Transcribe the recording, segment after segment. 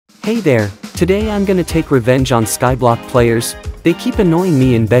Hey there, today I'm gonna take revenge on Skyblock players. They keep annoying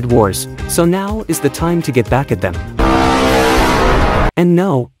me in Bedwars, so now is the time to get back at them. And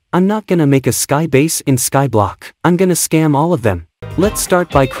no, I'm not gonna make a sky base in Skyblock. I'm gonna scam all of them. Let's start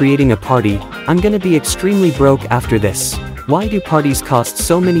by creating a party. I'm gonna be extremely broke after this. Why do parties cost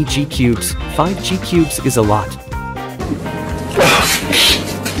so many G cubes? 5 G cubes is a lot.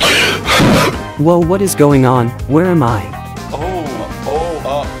 Whoa, what is going on? Where am I?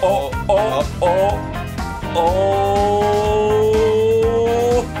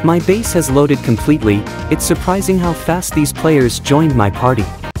 My base has loaded completely. It's surprising how fast these players joined my party.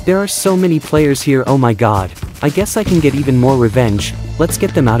 There are so many players here, oh my god. I guess I can get even more revenge. Let's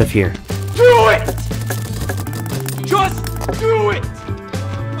get them out of here. Do it! Just do it!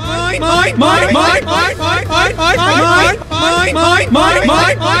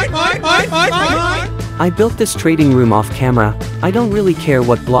 I built this trading room off camera. I don't really care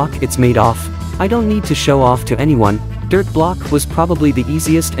what block it's made off. I don't need to show off to anyone. Dirt block was probably the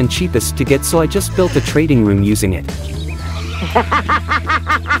easiest and cheapest to get, so I just built a trading room using it.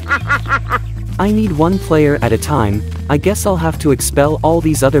 I need one player at a time. I guess I'll have to expel all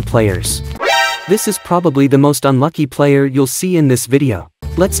these other players. This is probably the most unlucky player you'll see in this video.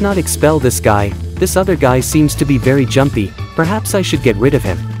 Let's not expel this guy. This other guy seems to be very jumpy. Perhaps I should get rid of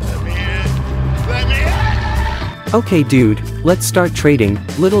him. Okay dude, let's start trading.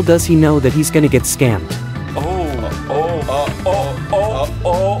 Little does he know that he's gonna get scammed.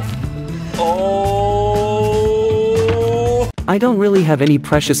 I don't really have any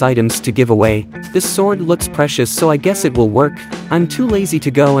precious items to give away. This sword looks precious, so I guess it will work. I'm too lazy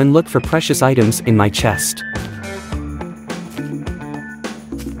to go and look for precious items in my chest.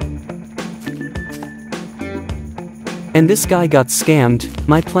 And this guy got scammed.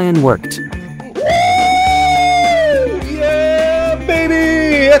 My plan worked. Yeah,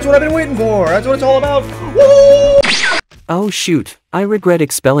 baby! That's what I've been waiting for. That's what it's all about. Woo! Oh shoot, I regret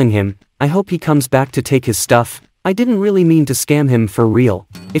expelling him. I hope he comes back to take his stuff. I didn't really mean to scam him for real.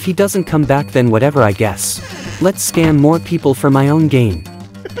 If he doesn't come back, then whatever, I guess. Let's scam more people for my own gain.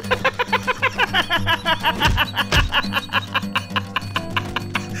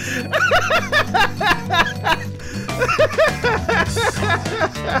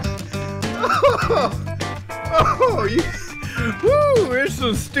 Woo, there's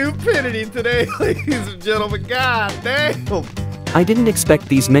some stupidity today, ladies and gentlemen. God damn. I didn't expect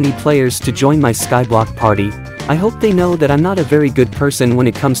these many players to join my Skyblock party. I hope they know that I'm not a very good person when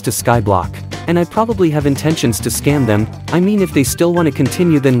it comes to Skyblock, and I probably have intentions to scam them. I mean, if they still want to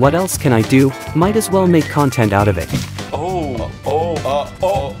continue, then what else can I do? Might as well make content out of it.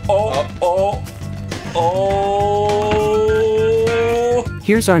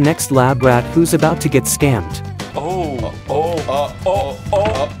 Here's our next lab rat who's about to get scammed.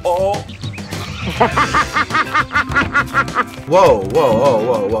 Whoa,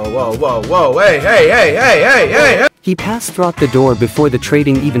 hey. He passed through the door before the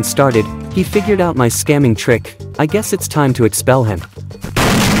trading even started. He figured out my scamming trick. I guess it's time to expel him.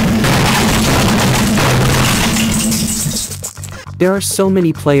 There are so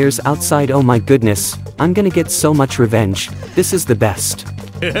many players outside, oh my goodness. I'm gonna get so much revenge. This is the best.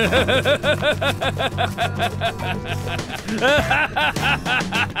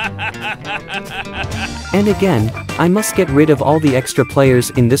 And again, I must get rid of all the extra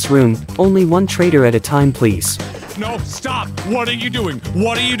players in this room. Only one trader at a time, please. No, stop! What are you doing?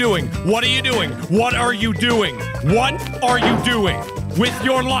 What are you doing? What are you doing? What are you doing? What are you doing with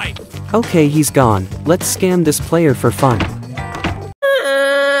your life? Okay, he's gone. Let's scam this player for fun.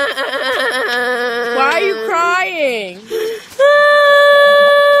 Why are you crying?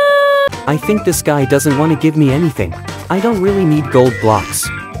 I think this guy doesn't want to give me anything. I don't really need gold blocks,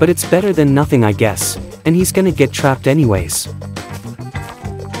 but it's better than nothing, I guess. And he's gonna get trapped anyways.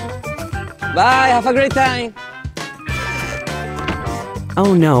 Bye, have a great time.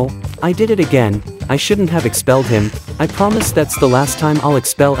 Oh no, I did it again. I shouldn't have expelled him. I promise that's the last time I'll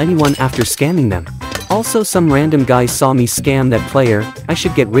expel anyone after scamming them. Also, some random guy saw me scam that player. I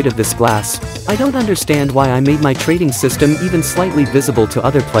should get rid of this glass. I don't understand why I made my trading system even slightly visible to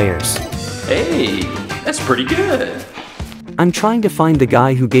other players. Hey, that's pretty good. I'm trying to find the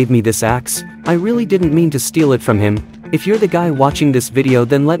guy who gave me this axe. I really didn't mean to steal it from him. If you're the guy watching this video,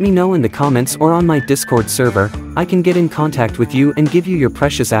 then let me know in the comments or on my Discord server. I can get in contact with you and give you your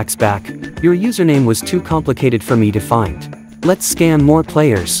precious axe back. Your username was too complicated for me to find. Let's scam more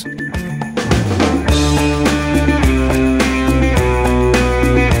players.